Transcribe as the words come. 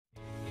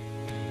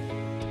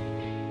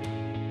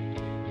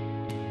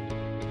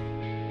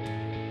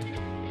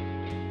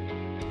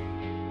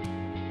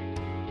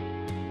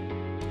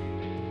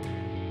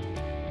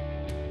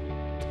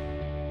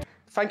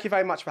thank you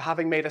very much for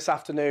having me this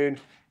afternoon.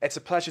 It's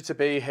a pleasure to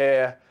be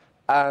here.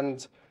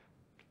 And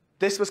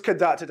this was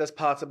conducted as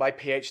part of my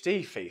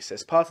PhD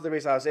thesis. Part of the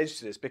reason I was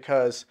interested is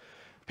because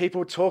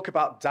people talk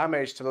about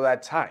damage to the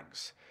lead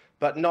tanks,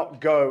 but not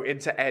go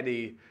into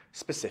any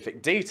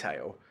specific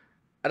detail.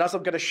 And as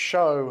I'm going to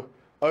show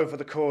over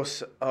the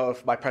course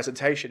of my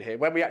presentation here,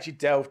 when we actually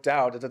delve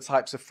down into the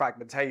types of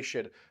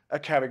fragmentation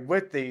occurring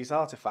with these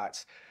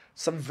artifacts,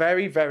 some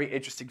very, very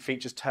interesting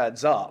features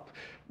turns up,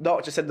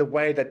 not just in the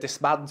way they're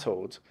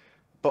dismantled,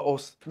 but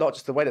also not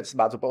just the way they're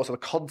dismantled, but also the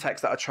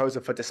context that are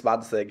chosen for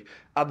dismantling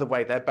and the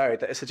way they're buried,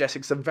 that is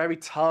suggesting some very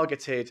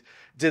targeted,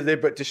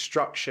 deliberate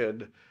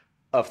destruction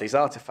of these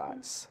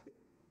artifacts.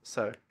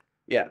 So,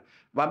 yeah,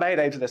 my main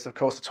aim to this, of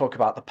course, to talk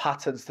about the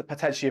patterns that are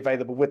potentially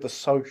available with the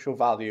social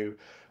value,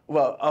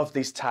 well, of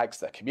these tags,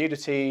 their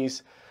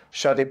communities,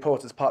 show the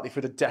importance partly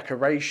through the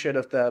decoration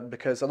of them,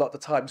 because a lot of the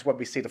times when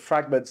we see the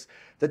fragments,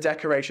 the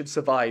decoration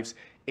survives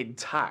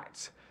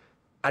intact,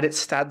 and it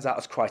stands out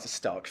as quite a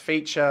stark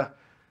feature.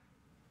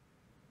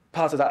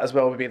 Part of that as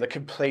well would be the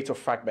complete or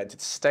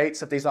fragmented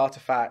states of these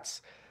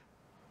artifacts,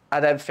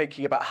 and then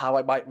thinking about how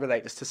I might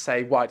relate this to,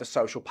 say, wider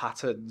social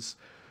patterns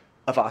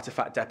of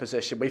artifact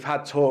deposition. We've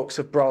had talks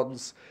of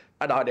bronze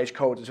and Iron Age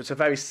cauldrons, which are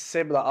very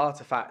similar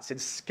artifacts in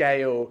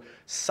scale,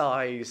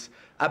 size,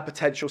 and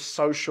potential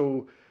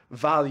social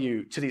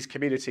value to these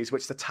communities,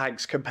 which the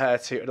tanks compare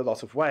to in a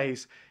lot of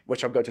ways,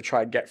 which I'm going to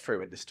try and get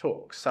through in this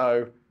talk.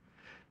 So,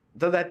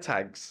 the lead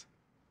tanks.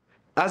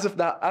 As of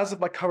now, as of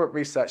my current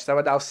research, there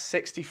are now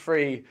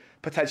 63,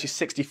 potentially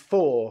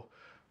 64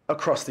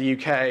 across the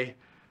UK.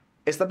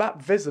 Is the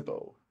map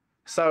visible?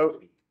 So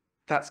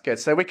that's good.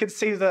 So we can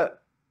see that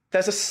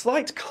there's a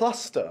slight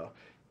cluster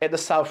in the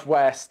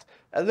southwest,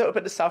 a little bit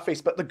in the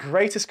southeast, but the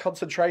greatest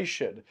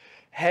concentration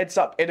heads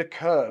up in a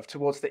curve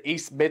towards the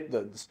East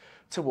Midlands,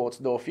 towards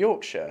North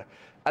Yorkshire.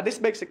 And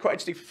this makes it quite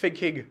interesting for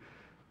thinking,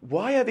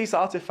 why are these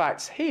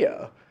artifacts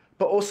here?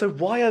 But also,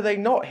 why are they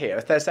not here?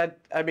 If there's,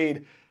 I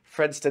mean,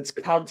 for instance,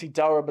 County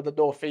Durham in the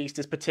northeast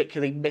is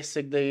particularly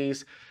missing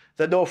these.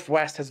 The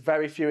northwest has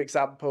very few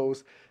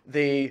examples.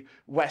 The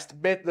West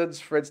Midlands,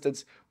 for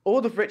instance,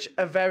 all of which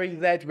are very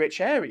lead-rich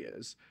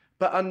areas,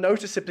 but are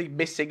noticeably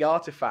missing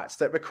artifacts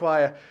that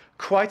require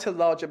quite a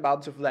large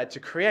amount of lead to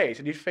create.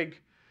 And you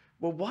think,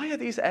 well, why are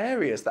these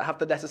areas that have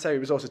the necessary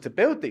resources to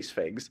build these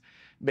things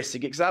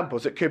missing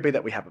examples? It could be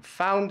that we haven't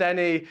found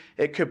any.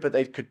 It could be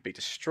they could be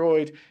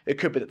destroyed. It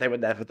could be that they were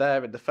never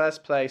there in the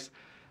first place.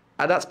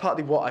 And that's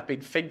partly what I've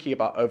been thinking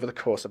about over the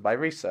course of my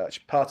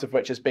research, part of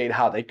which has been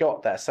how they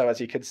got there. So as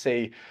you can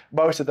see,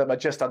 most of them are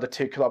just under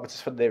 2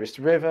 kilometres from the nearest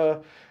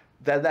river.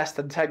 They're less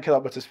than 10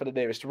 kilometres from the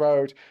nearest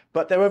road,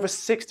 but they're over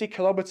 60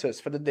 kilometres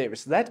from the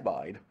nearest lead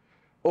mine,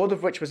 all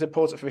of which was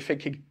important for me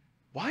thinking,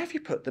 why have you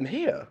put them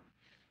here?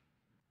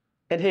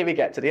 And here we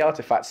get to the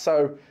artifacts.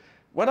 So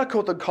when I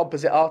called them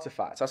composite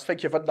artifacts, I was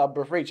thinking of a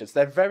number of regions.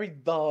 They're very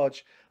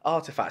large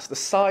artifacts. The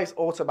size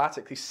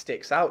automatically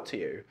sticks out to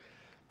you.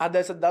 And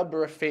there's a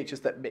number of features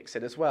that mix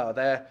in as well.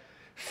 There are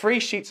 3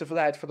 sheets of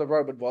lead for the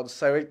Roman ones,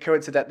 so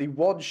coincidentally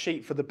 1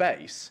 sheet for the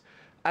base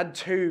and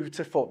 2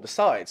 to form the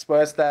sides,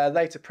 whereas their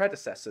later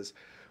predecessors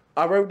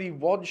are only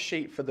 1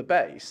 sheet for the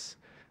base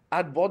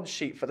and 1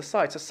 sheet for the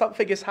side. So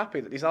something is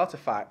happening that these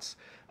artifacts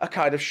are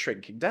kind of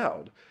shrinking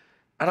down.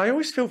 And I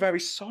always feel very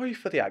sorry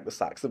for the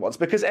Anglo-Saxon ones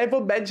because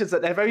everyone mentions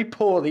that they're very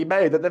poorly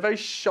made, that they're very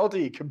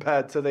shoddy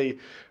compared to the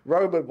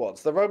Roman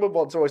ones. The Roman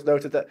ones always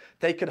noted that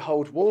they can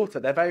hold water,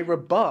 they're very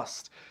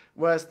robust,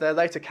 whereas their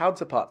later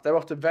counterparts, they're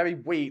often very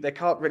weak, they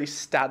can't really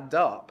stand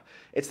up.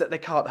 It's that they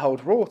can't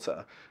hold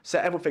water. So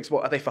everyone thinks,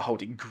 well, are they for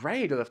holding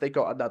grain or have they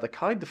got another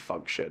kind of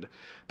function?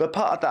 But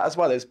part of that as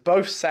well is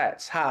both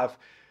sets have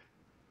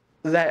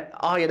their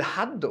iron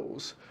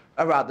handles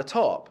around the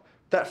top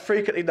that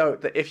frequently note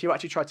that if you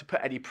actually try to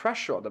put any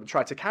pressure on them and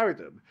try to carry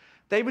them,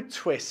 they would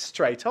twist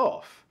straight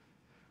off.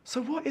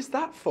 So what is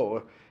that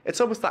for?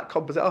 It's almost that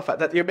composite artifact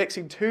that you're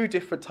mixing 2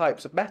 different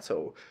types of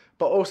metal,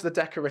 but also the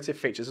decorative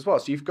features as well.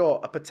 So you've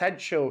got a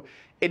potential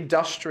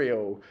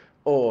industrial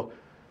or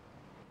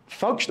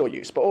functional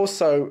use, but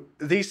also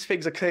these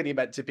things are clearly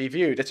meant to be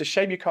viewed. It's a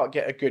shame you can't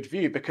get a good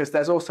view because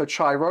there's also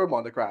Chi-Rho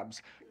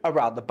monograms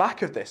around the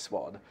back of this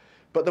one.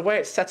 But the way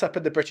it's set up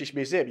in the British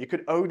Museum, you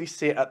can only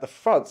see it at the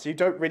front, so you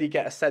don't really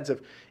get a sense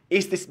of,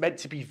 is this meant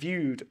to be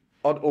viewed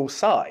on all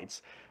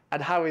sides?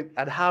 And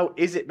how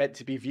is it meant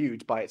to be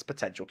viewed by its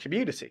potential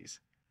communities?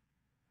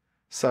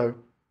 So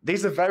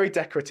these are very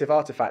decorative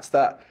artifacts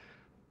that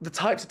the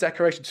types of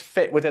decorations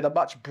fit within a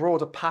much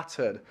broader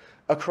pattern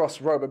across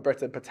Roman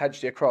Britain,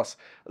 potentially across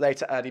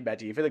later early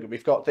medieval England.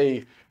 We've got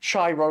the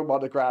Chi-Rho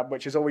monogram,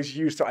 which is always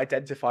used to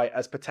identify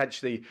as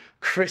potentially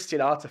Christian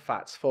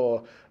artifacts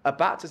for a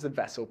baptism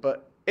vessel.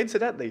 But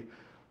incidentally,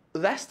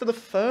 less than a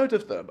third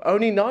of them,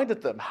 only 9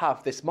 of them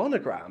have this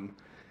monogram,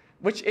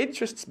 which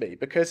interests me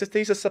because if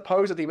these are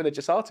supposedly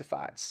religious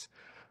artifacts,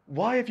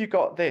 why have you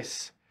got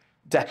this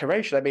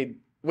decoration? I mean,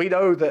 we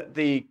know that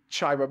the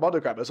Chi-Rho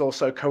monogram is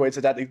also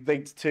coincidentally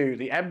linked to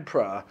the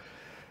emperor.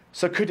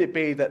 So could it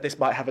be that this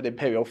might have an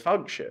imperial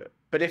function?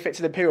 But if it's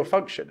an imperial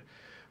function,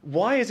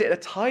 Why is it a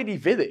tiny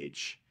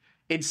village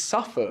in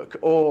Suffolk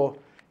or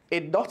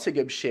in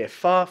Nottinghamshire,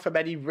 far from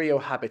any real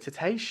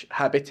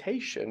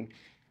habitation?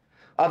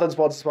 Others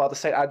ones as well, the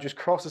St Andrew's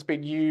Cross has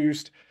been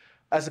used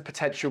as a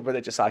potential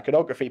religious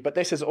iconography, but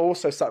this is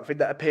also something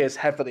that appears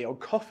heavily on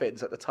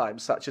coffins at the time,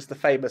 such as the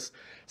famous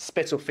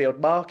Spitalfield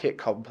Market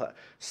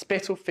coffin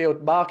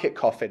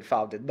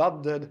found in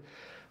London.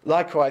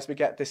 Likewise, we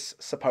get this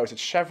supposed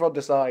chevron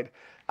design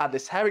and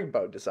this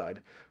herringbone design,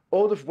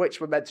 all of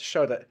which were meant to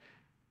show that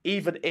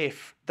even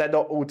if they're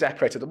not all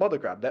decorated with a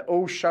monogram, they're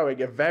all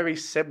showing a very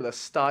similar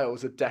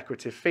styles of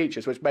decorative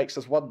features, which makes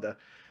us wonder,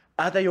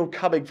 are they all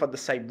coming from the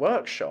same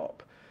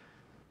workshop?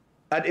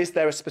 And is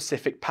there a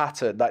specific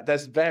pattern? Like,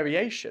 there's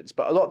variations,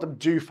 but a lot of them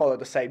do follow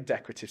the same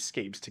decorative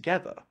schemes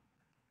together.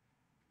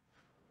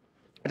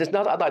 And it's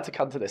now that I'd like to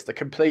come to this, the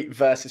complete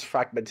versus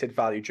fragmented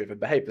value-driven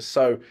behaviours.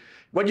 So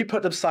when you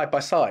put them side by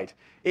side,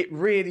 it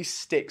really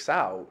sticks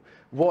out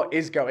what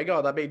is going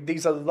on. I mean,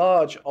 these are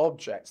large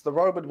objects. The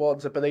Roman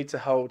ones are believed to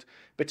hold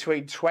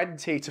between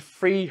 20 to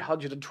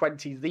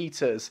 320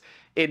 litres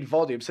in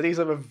volume. So these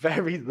are a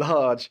very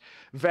large,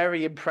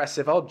 very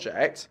impressive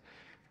object.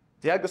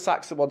 The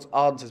Anglo-Saxon ones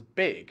aren't as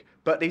big,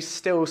 but these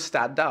still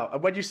stand out.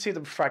 And when you see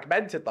them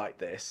fragmented like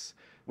this,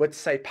 with,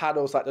 say,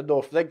 panels like the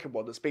North Lincoln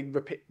one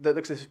that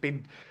looks as if it's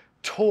been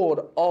torn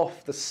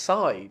off the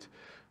side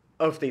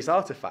of these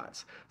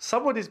artefacts,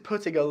 someone is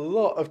putting a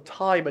lot of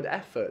time and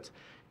effort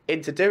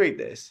into doing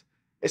this,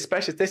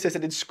 especially if this is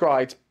an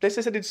inscribed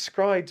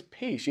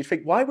piece. You'd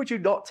think, why would you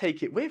not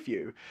take it with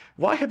you?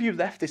 Why have you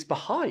left this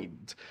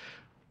behind?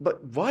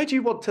 But why do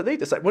you want to leave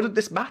this? Like, wouldn't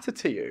this matter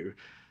to you?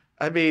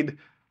 I mean,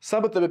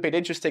 some of them have been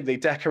interestingly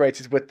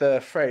decorated with the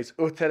phrase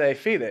utile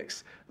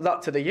felix,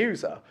 luck to the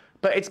user,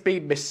 but it's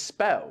been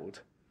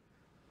misspelled,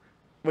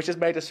 which has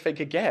made us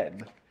think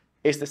again,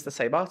 is this the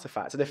same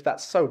artifact? And if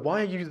that's so,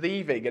 why are you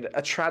leaving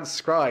a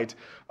transcribed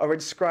or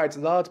inscribed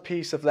large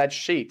piece of lead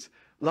sheet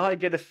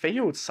lying in a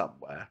field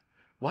somewhere?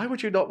 Why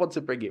would you not want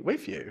to bring it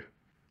with you?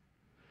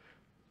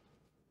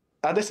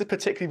 And this is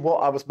particularly what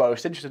I was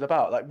most interested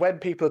about. Like, when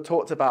people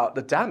talked about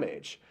the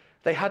damage,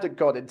 they hadn't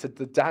gone into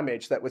the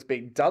damage that was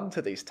being done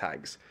to these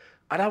tags.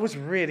 And I was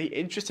really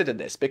interested in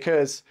this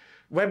because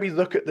when we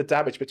look at the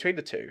damage between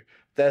the two,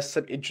 there's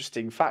some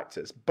interesting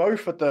factors.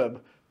 Both of them,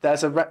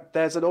 there's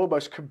an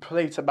almost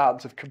complete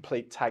amount of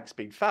complete tags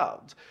being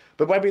found.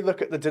 But when we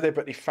look at the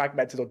deliberately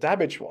fragmented or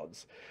damaged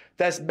ones,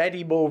 there's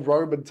many more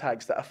Roman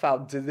tags that are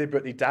found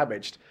deliberately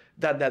damaged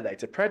than their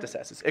later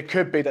predecessors. It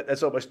could be that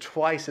there's almost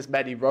twice as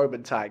many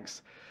Roman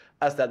tags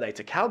as their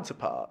later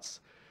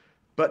counterparts.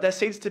 But there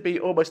seems to be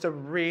almost a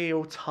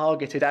real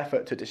targeted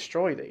effort to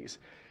destroy these.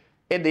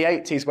 In the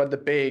 80s, when the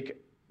big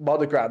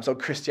monograms on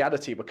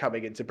Christianity were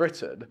coming into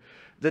Britain,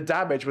 the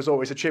damage was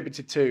always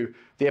attributed to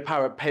the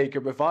apparent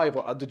pagan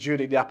revival under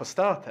Julian the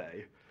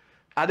Apostate.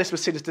 And this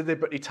was seen as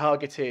deliberately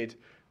targeted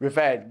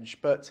revenge.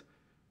 But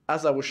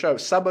as I will show,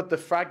 some of the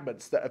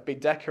fragments that have been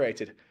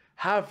decorated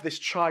have this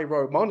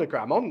chi-rho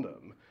monogram on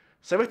them.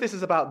 So if this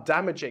is about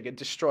damaging and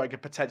destroying a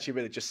potentially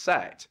religious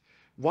sect,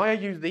 why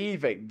are you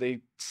leaving the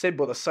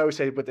symbol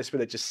associated with this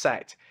religious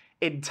sect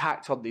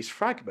intact on these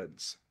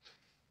fragments?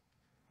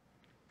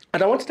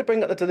 And I wanted to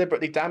bring up the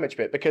deliberately damaged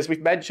bit because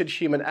we've mentioned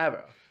human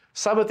error.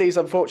 Some of these,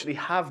 unfortunately,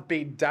 have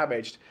been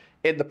damaged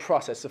in the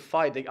process of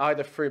finding,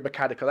 either through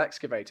mechanical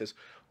excavators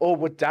or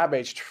were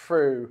damaged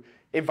through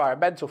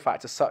environmental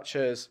factors, such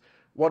as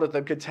one of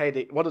them contained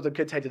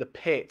a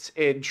pit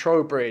in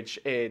Trowbridge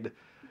in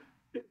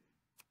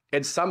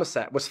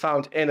Somerset was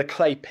found in a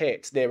clay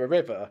pit near a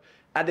river.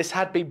 And this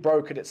had been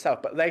broken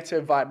itself, but later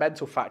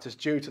environmental factors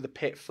due to the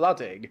pit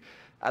flooding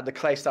and the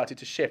clay started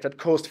to shift had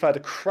caused further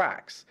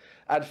cracks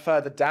and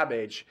further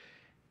damage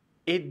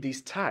in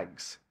these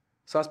tags.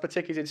 So I was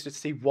particularly interested to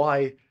see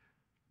why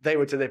they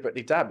were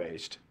deliberately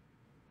damaged.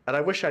 And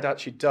I wish I'd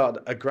actually done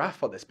a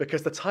graph on this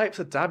because the types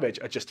of damage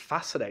are just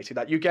fascinating.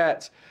 Like, you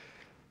get,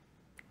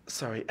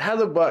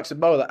 Helen works in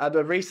Molar, and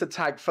a recent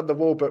tag from the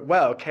Walbrook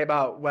Well came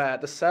out where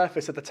the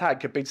surface of the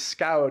tag had been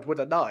scoured with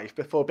a knife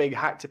before being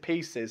hacked to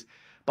pieces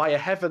by a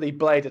heavily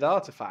bladed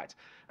artifact,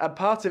 and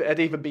part of it had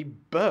even been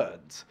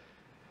burnt.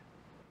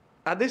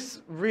 And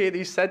this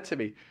really said to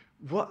me,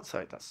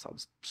 that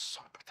sounds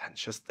so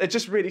pretentious. It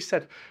just really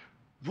said,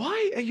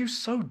 why are you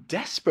so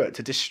desperate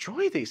to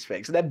destroy these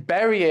things and then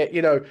bury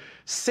it,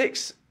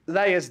 6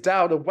 layers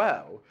down a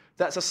well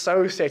that's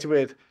associated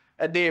with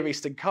a Near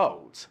Eastern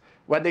cult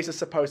when these are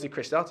supposedly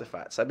Christian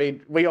artifacts? I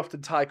mean, we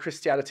often tie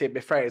Christianity and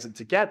Mithraism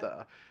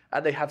together,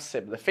 and they have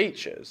similar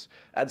features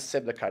and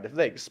similar kind of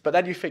links. But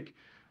then you think,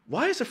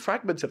 why is a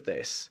fragment of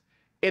this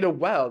in a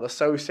well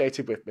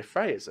associated with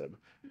Mithraism?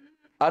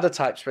 Other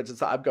types, for instance,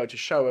 that I'm going to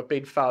show have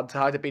been found to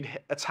either been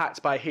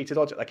attacked by a heated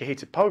object, like a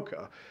heated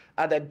poker,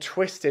 and then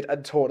twisted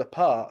and torn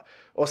apart,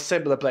 or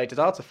similar bladed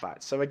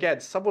artifacts. So again,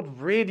 someone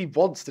really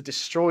wants to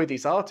destroy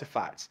these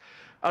artifacts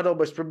and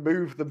almost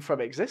remove them from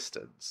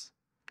existence.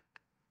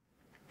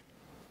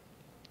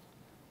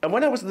 And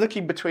when I was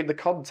looking between the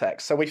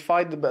contexts, so we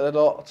find them in a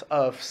lot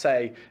of,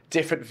 say,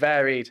 different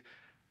varied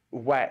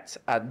wet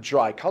and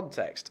dry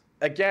context.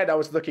 again, I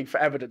was looking for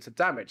evidence of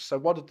damage. So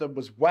one of them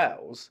was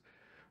Wells.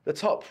 The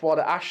top one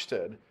at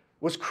Ashton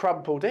was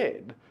crumpled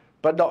in,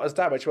 but not as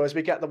damaged, whereas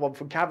we get the one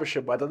from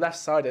Caversham where the left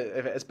side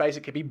of it has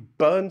basically been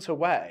burnt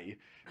away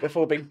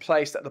before being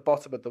placed at the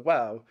bottom of the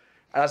well.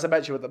 And as I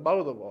mentioned with the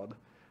molar one,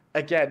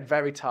 again,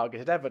 very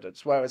targeted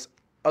evidence, whereas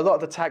a lot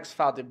of the tags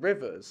found in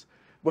rivers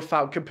were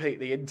found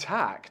completely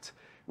intact,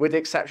 with the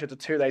exception of the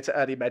two later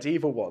early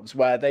medieval ones,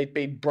 where they'd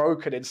been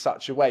broken in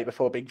such a way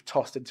before being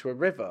tossed into a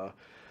river,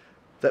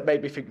 that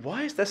made me think,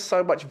 why is there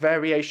so much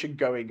variation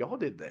going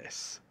on in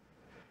this?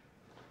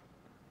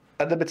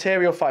 And the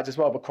material finds as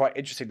well were quite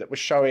interesting, that were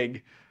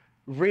showing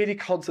really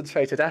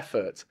concentrated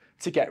effort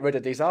to get rid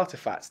of these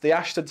artefacts. The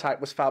Ashton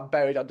tank was found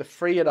buried under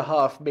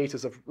 3.5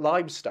 meters of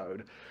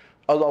limestone,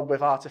 along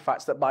with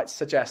artefacts that might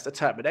suggest a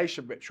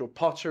termination ritual: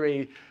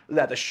 pottery,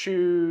 leather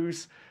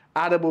shoes,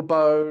 animal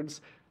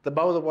bones. The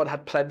molar one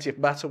had plenty of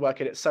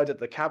metalwork in it, so did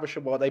the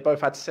Caversham one. They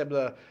both had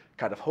similar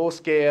kind of horse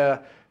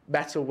gear,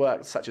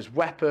 metalwork such as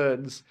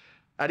weapons,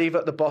 and even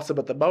at the bottom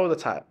of the molar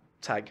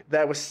tank,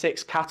 there were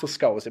 6 cattle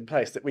skulls in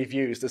place that we've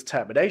used as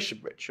termination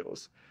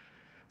rituals.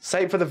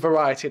 Same for the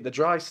variety in the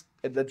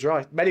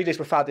dry. Many of these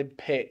were found in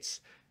pits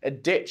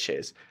and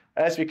ditches.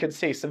 And as we can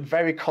see, some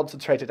very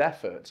concentrated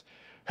effort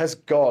has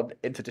gone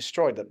into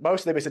destroying them.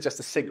 Most of them is just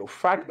a single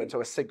fragment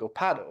or a single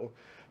panel,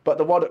 but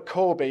the one at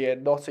Corby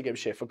in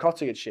Nottinghamshire for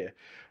Cottinghamshire,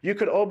 you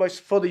could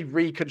almost fully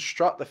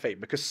reconstruct the thing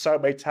because so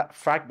many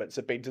fragments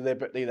have been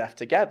deliberately left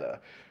together.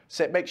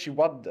 So it makes you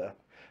wonder,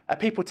 are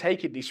people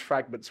taking these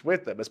fragments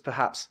with them as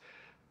perhaps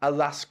a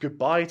last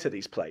goodbye to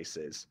these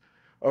places?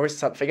 Or is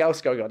something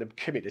else going on in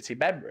community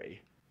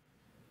memory?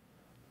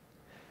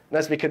 And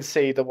as we can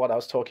see, the one I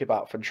was talking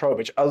about from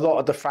Trowbridge, a lot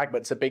of the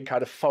fragments have been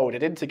kind of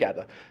folded in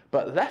together,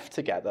 but left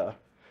together.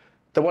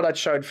 The one I'd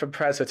shown from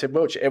Preswitt in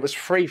Wiltshire, it was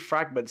 3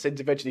 fragments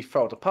individually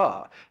folded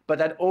apart, but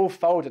then all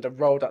folded and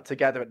rolled up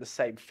together in the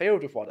same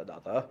field with one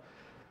another.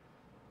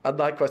 And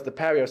likewise, the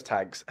Perios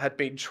tanks had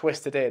been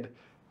twisted in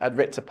and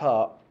ripped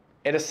apart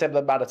in a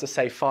similar manner to,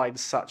 say,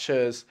 finds such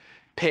as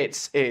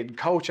pits in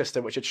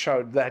Colchester, which had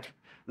shown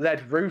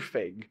lead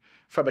roofing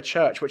from a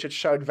church, which had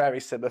shown very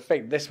similar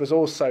thing. This was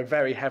also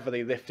very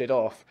heavily lifted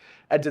off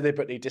and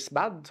deliberately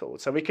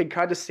dismantled. So we can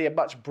kind of see a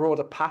much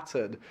broader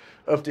pattern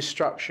of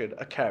destruction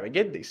occurring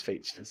in these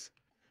features.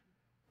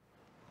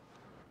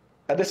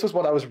 And this was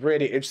what I was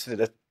really interested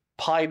in.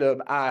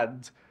 Pineham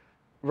and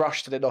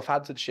Rushton in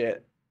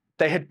Northamptonshire,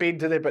 they had been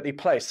deliberately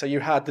placed. So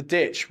you had the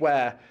ditch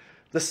where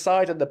the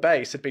side and the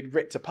base had been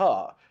ripped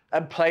apart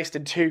and placed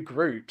in 2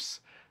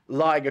 groups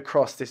lying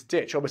across this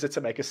ditch, almost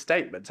to make a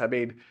statement. I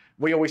mean,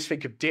 we always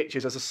think of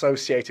ditches as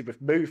associated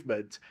with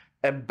movement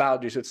and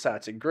boundaries with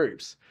certain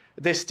groups.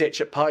 This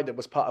ditch at Pineham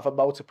was part of a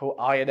multiple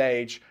Iron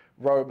Age,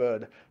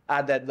 Roman,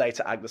 and then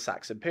later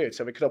Anglo-Saxon period.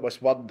 So we could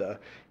almost wonder,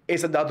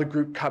 is another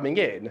group coming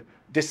in,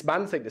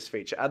 dismantling this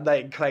feature and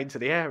laying claim to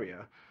the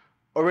area?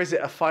 Or is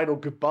it a final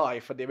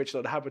goodbye for the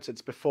original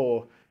inhabitants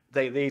before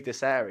they leave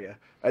this area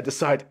and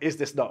decide, is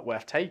this not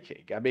worth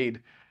taking? I mean,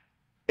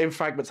 in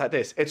fragments like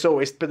this, it's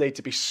always believed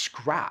to be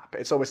scrap.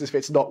 It's almost as if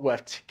it's not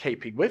worth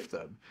keeping with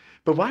them.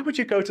 But why would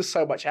you go to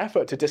so much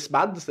effort to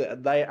dismantle it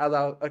and lay it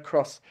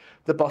across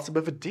the bottom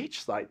of a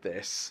ditch like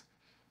this?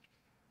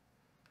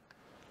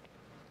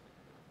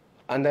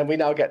 And then we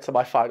now get to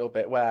my final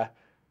bit, where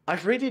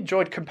I've really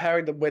enjoyed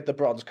comparing them with the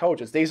bronze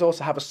cauldrons. These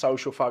also have a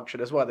social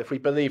function as well. If we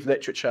believe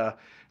literature,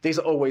 these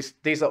are always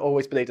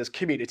believed as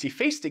community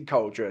feasting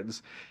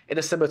cauldrons, in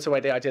a similar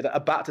way the idea that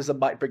a baptism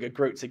might bring a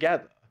group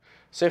together.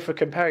 So if we're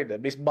comparing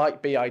them, these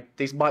might be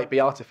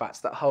artifacts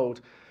that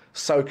hold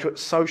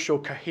social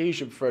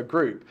cohesion for a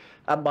group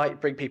and might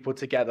bring people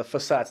together for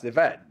certain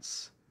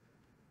events.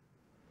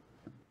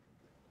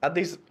 And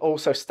these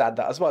also stand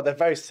out as well. They're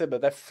very similar.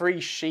 They're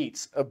 3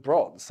 sheets of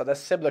bronze, so they're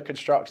similar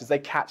constructions. They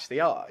catch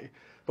the eye,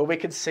 but we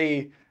can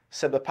see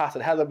similar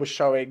pattern. Helen was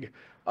showing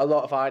a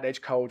lot of Iron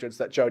Age cauldrons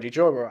that Jodie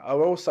Durham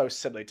are also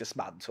similarly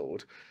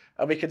dismantled,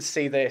 and we can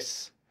see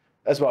this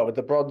as well with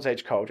the Bronze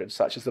Age cauldrons,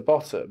 such as the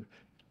bottom.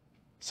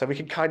 So we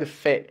can kind of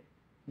fit,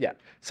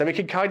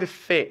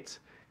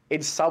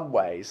 in some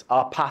ways,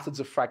 our patterns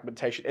of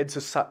fragmentation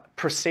into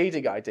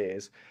preceding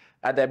ideas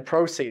and then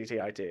proceeding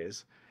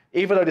ideas.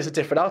 Even though there's a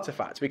different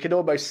artifact, we can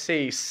almost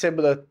see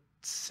similar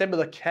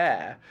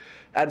care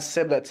and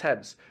similar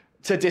attempts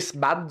to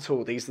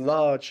dismantle these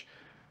large,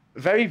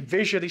 very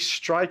visually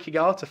striking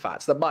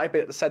artifacts that might have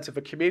been at the centre of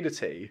a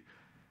community,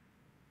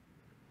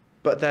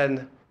 but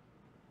then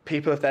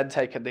people have then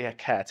taken the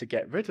care to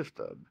get rid of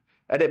them.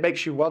 And it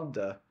makes you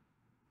wonder,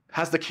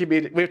 has the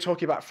community, we were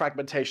talking about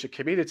fragmentation of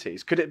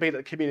communities, could it be that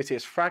the community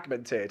is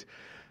fragmented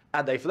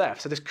and they've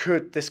left? So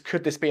could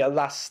this be a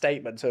last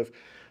statement of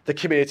the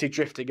community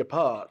drifting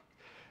apart?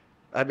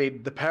 I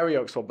mean, the Perry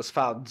Oaks one was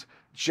found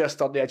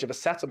just on the edge of a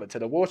settlement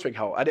in a watering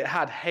hole, and it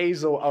had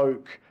hazel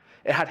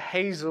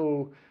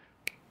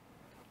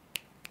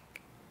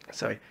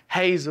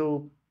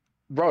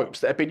ropes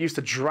that had been used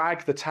to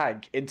drag the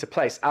tank into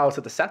place out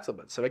of the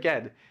settlement. So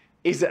again,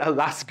 is it a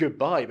last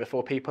goodbye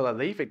before people are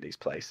leaving these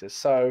places?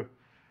 So,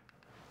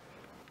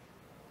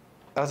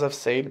 as I've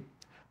seen,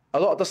 a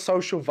lot of the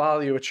social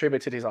value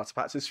attributed to these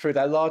artifacts is through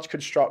their large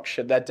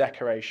construction, their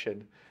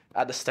decoration,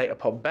 and the state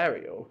upon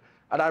burial.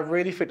 And I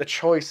really think the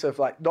choice of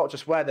like not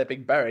just where they're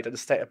being buried and the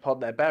state upon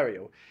their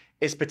burial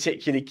is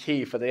particularly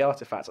key for the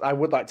artifacts. I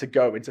would like to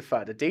go into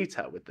further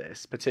detail with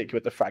this, particularly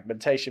with the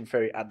fragmentation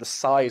theory and the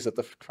size of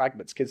the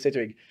fragments,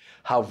 considering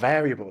how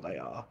variable they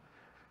are.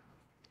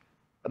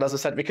 And as I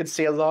said, we can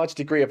see a large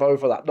degree of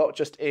overlap, not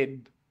just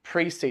in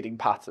preceding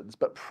patterns,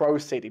 but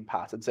proceeding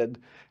patterns, and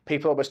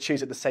people almost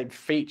choosing the same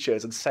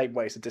features and same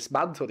ways to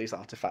dismantle these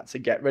artifacts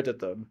and get rid of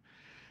them.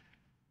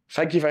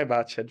 Thank you very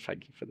much, and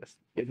thank you for this.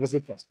 It was a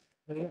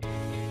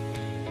pleasure.